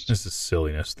roost. This is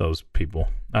silliness, those people.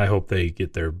 I hope they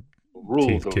get their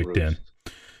teeth kicked in.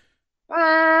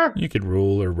 You could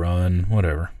rule or run,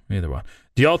 whatever, either one.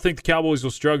 Do y'all think the Cowboys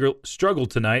will struggle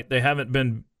tonight? They haven't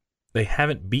beaten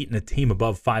a team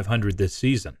above 500 this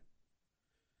season.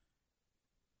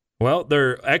 Well,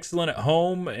 they're excellent at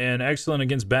home and excellent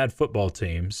against bad football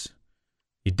teams.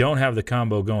 You don't have the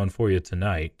combo going for you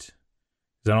tonight.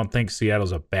 Because I don't think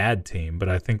Seattle's a bad team, but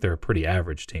I think they're a pretty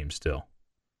average team still.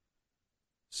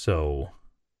 So,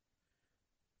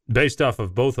 based off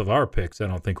of both of our picks, I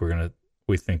don't think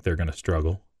we think they're gonna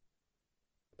struggle.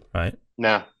 Right?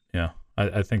 Nah. Yeah.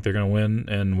 I think they're gonna win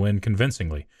and win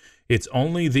convincingly. It's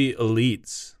only the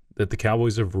elites that the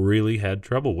Cowboys have really had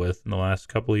trouble with in the last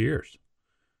couple of years.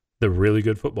 The really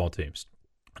good football teams.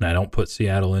 And I don't put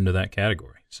Seattle into that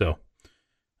category. So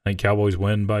I think Cowboys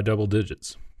win by double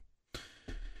digits.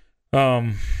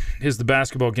 Is the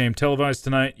basketball game televised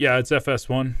tonight? Yeah, it's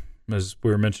FS1, as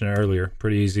we were mentioning earlier.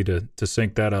 Pretty easy to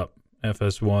sync that up.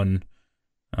 FS1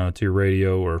 to your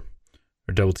radio or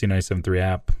Double T 97.3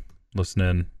 app. Listen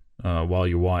in while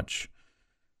you watch.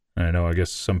 And I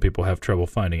guess some people have trouble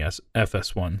finding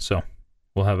FS1, so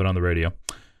we'll have it on the radio.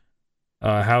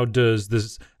 How does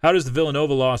the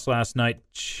Villanova loss last night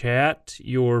chat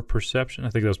your perception? I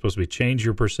think that was supposed to be change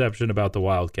your perception about the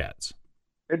Wildcats.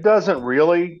 It doesn't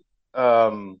really.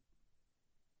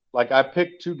 Like I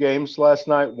picked 2 games last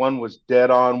night. One was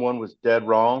dead on, one was dead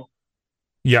wrong.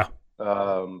 Yeah.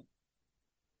 I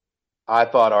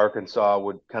thought Arkansas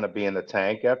would kind of be in the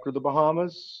tank after the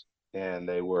Bahamas, and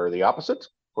they were the opposite.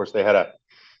 Of course, they had a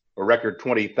record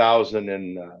 20,000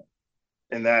 in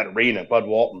that arena, Bud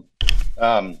Walton.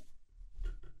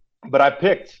 But I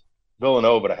picked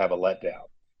Villanova to have a letdown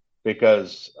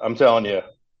because I'm telling you,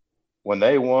 when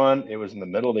they won, it was in the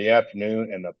middle of the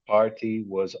afternoon and the party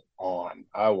was on.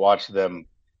 I watched them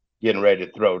getting ready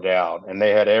to throw down, and they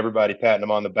had everybody patting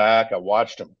them on the back. I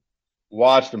watched them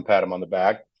pat them on the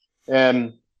back,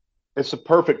 and it's a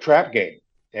perfect trap game.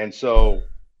 And so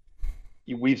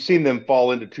we've seen them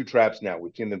fall into 2 traps now.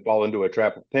 We've seen them fall into a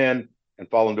trap with Penn and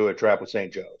fall into a trap with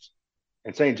St. Joe's.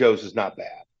 And St. Joe's is not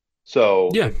bad.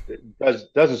 So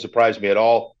it doesn't surprise me at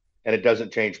all, and it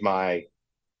doesn't change my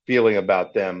feeling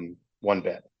about them one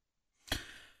bit.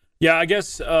 Yeah, I guess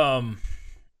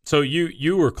so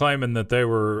you were claiming that they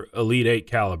were Elite 8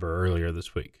 caliber earlier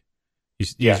this week.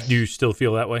 You still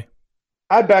feel that way?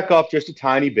 I'd back off just a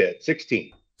tiny bit.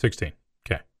 16. 16.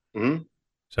 Okay. Mm-hmm.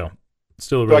 So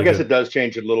still really I guess good. it does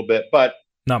change it a little bit, but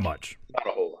not much. Not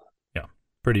a whole lot. Yeah.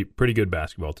 Pretty good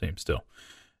basketball team still.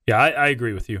 Yeah, I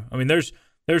agree with you. I mean, there's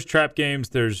trap games,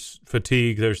 there's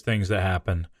fatigue, there's things that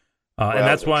happen. And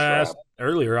that's why I asked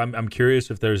earlier, I'm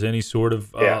curious if there's any sort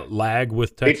of lag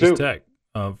with Texas Tech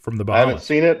from the Bahamas. I haven't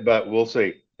seen it, but we'll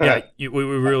see. Yeah, we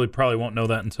really probably won't know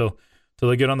that until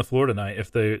they get on the floor tonight,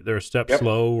 if they're a step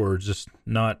slow or just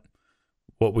not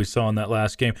what we saw in that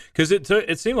last game. Because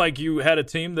it seemed like you had a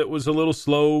team that was a little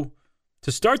slow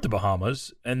to start the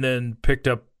Bahamas and then picked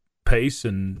up pace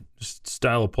and just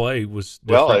style of play was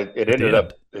different. Well, it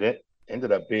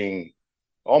ended up being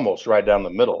almost right down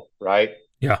the middle, right?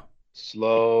 Yeah.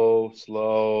 Slow,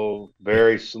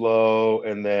 very slow,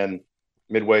 and then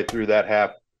midway through that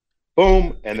half,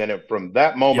 boom, and then from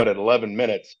that moment at 11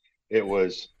 minutes, it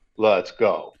was let's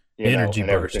go. Energy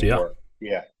burst, yeah.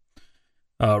 Yeah.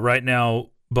 Right now,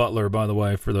 Butler, by the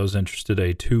way, for those interested,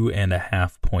 a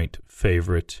 2.5-point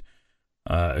favorite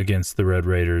against the Red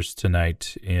Raiders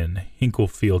tonight in Hinkle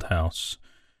Fieldhouse,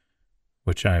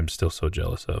 which I am still so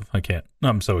jealous of.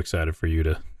 I'm so excited for you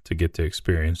to get to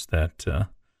experience that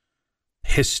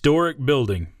historic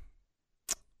building.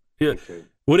 Yeah.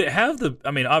 Would it have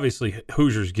obviously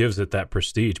Hoosiers gives it that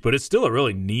prestige, but it's still a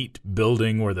really neat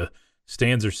building where the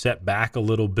stands are set back a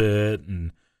little bit,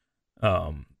 and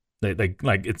they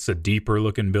like it's a deeper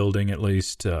looking building at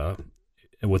least,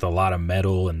 with a lot of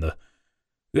metal. And at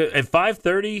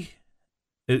 5:30,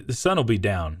 the sun will be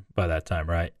down by that time,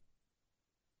 right?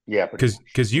 Yeah,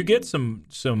 because you get some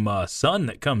sun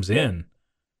that comes in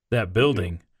that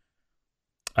building.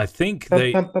 I think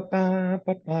they dealt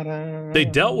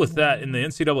with that in the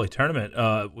NCAA tournament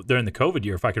during the COVID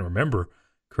year, if I can remember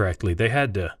correctly. They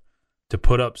had to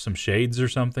put up some shades or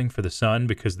something for the sun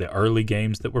because the early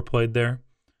games that were played there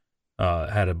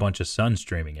had a bunch of sun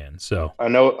streaming in. So I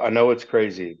know it's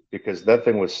crazy because that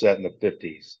thing was set in the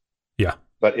 50s. Yeah,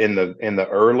 but in the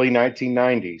early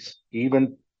 1990s,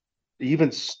 even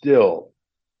still,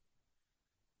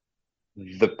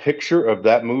 the picture of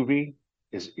that movie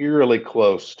is eerily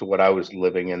close to what I was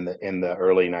living in the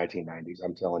early 1990s.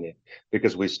 I'm telling you,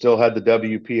 because we still had the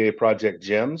WPA Project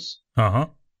gyms.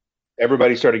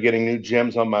 Everybody started getting new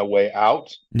gyms on my way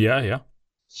out. Yeah.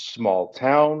 Small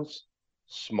towns,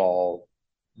 small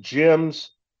gyms.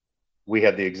 We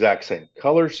had the exact same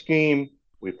color scheme.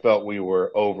 We felt we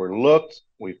were overlooked.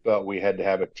 We felt we had to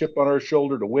have a chip on our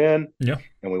shoulder to win. Yeah.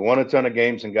 And we won a ton of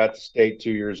games and got to state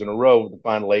 2 years in a row with the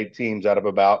final 8 teams out of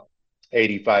about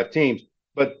 85 teams.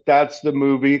 But that's the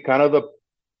movie, kind of the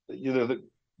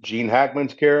Gene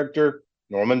Hackman's character,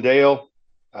 Norman Dale.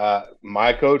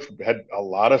 My coach had a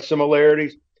lot of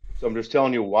similarities. So I'm just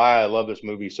telling you why I love this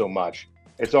movie so much.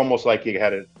 It's almost like you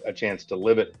had a chance to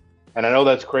live it. And I know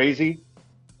that's crazy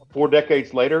 4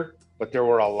 decades later, but there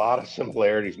were a lot of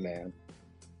similarities, man.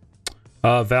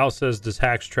 Val says, does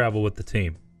Hax travel with the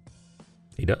team?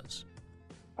 He does.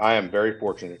 I am very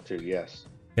fortunate too, yes.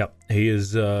 Yep, he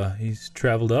is. He's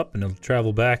traveled up, and he'll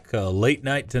travel back late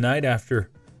night tonight after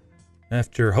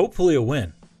hopefully a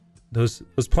win. Those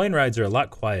plane rides are a lot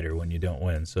quieter when you don't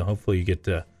win, so hopefully you get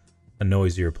a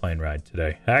noisier plane ride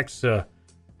today. Hax,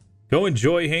 go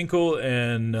enjoy Hinkle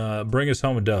and bring us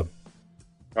home a dub.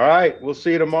 All right, we'll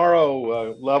see you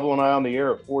tomorrow. Level and I on the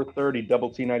air at 4:30, Double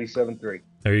T 97.3.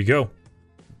 There you go.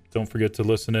 Don't forget to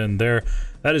listen in there.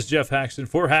 That is Geoff Haxton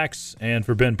for Hax and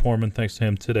for Ben Portman. Thanks to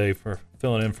him today for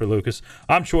filling in for Lucas.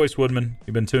 I'm Chois Woodman.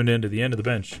 You've been tuned in to the End of the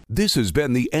Bench. This has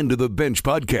been the End of the Bench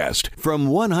podcast from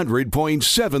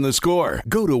 100.7 The Score.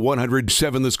 Go to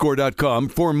 107thescore.com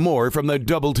for more from the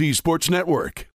Double T Sports Network.